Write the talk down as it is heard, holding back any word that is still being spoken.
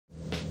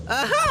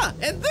Aha!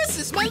 And this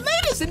is my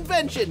latest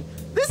invention!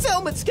 This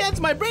helmet scans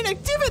my brain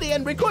activity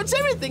and records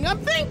everything I'm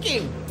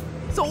thinking!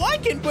 So I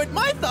can put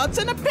my thoughts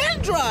in a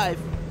pen drive!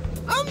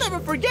 I'll never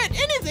forget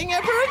anything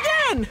ever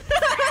again!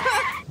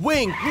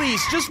 Wing,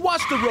 please, just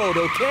watch the road,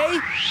 okay?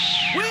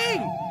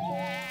 Wing!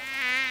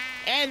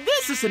 And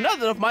this is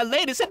another of my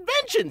latest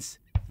inventions!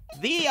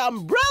 The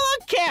umbrella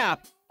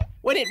cap!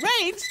 When it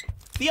rains,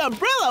 the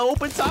umbrella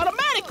opens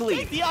automatically!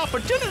 Take the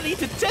opportunity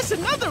to test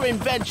another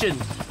invention!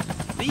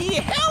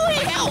 The heli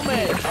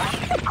helmet!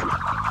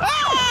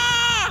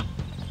 Ah!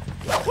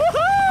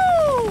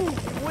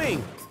 Woohoo!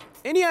 Wing,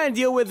 any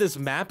idea where this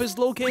map is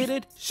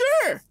located?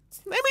 Sure!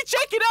 Let me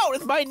check it out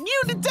with my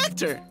new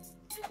detector!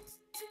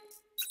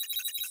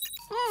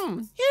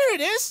 Here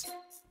it is!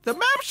 The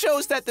map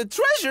shows that the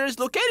treasure is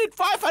located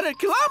 500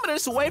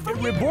 kilometers away from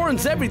here. It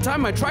reborns every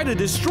time I try to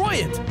destroy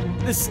it.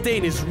 This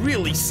stain is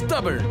really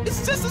stubborn.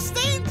 It's just a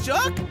stain,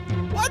 Chuck!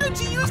 Why don't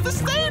you use the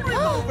stain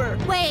remover?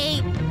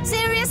 Wait,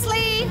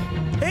 seriously?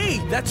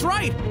 Hey, that's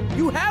right!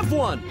 You have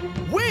one!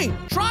 Wing,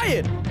 try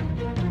it!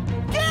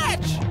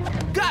 Catch!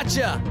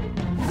 Gotcha!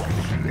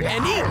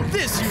 And eat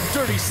this, you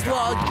dirty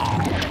slug!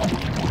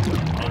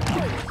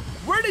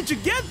 Where did you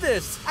get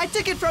this? I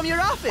took it from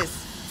your office.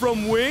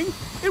 From Wing?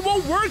 It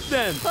won't work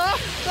then!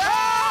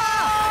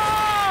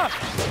 Ah!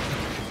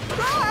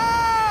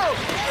 Oh!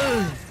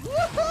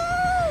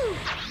 Woohoo!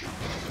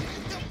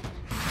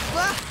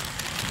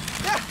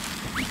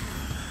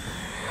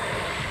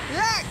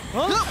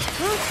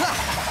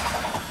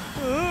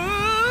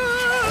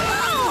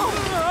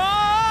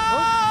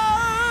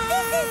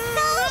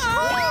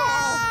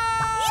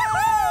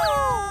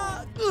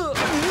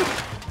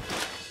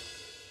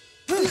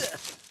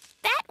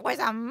 That was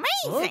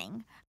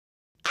amazing.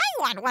 I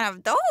want one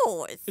of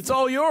those. It's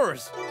all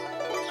yours.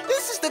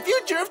 This is the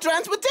future of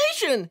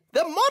transportation!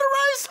 The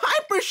motorized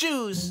hyper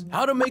shoes!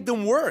 How to make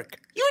them work?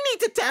 You need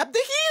to tap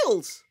the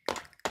heels!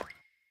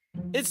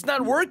 It's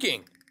not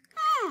working.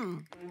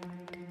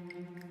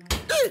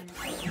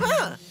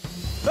 Huh.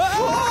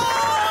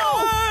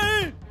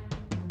 Ah!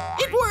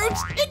 It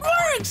works! It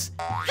works!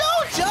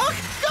 Go, Chuck!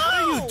 Go! What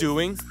are you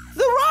doing?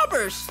 The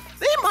robbers!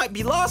 They might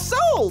be lost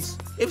souls!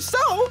 If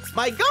so,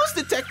 my ghost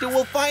detector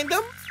will find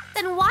them!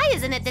 Then why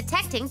isn't it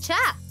detecting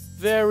Chuck?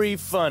 Very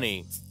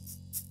funny.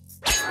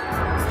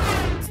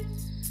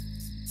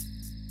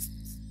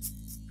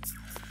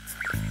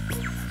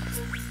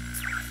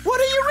 What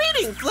are you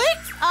reading, Flick?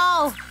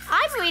 Oh,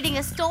 I'm reading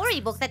a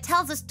storybook that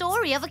tells the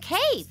story of a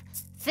cave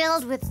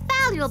filled with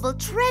valuable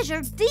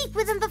treasure deep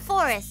within the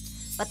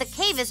forest. But the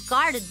cave is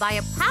guarded by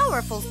a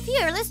powerful,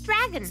 fearless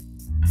dragon.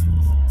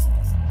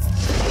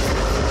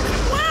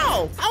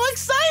 Wow! How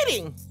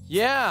exciting!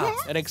 Yeah,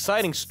 an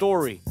exciting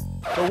story.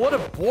 But what a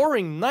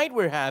boring night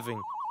we're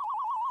having.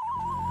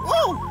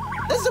 Whoa!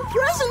 There's a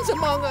presence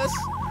among us!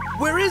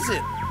 Where is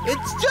it?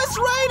 It's just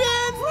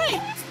right in! Great!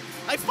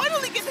 I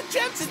finally get the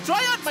chance to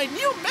try out my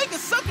new Mega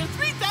Sucker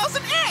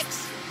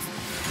 3000X!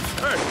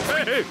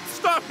 Hey,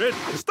 stop it!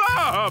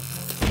 Stop!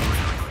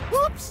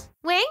 Whoops!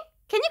 Wing,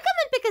 can you come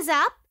and pick us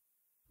up?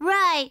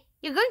 Right.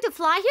 You're going to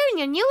fly here in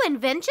your new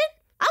invention?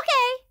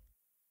 Okay.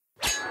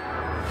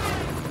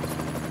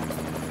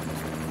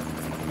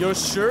 You're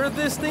sure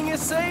this thing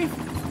is safe?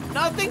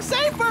 Nothing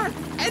safer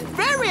and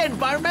very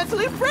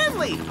environmentally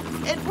friendly.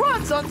 It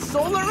runs on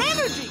solar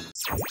energy.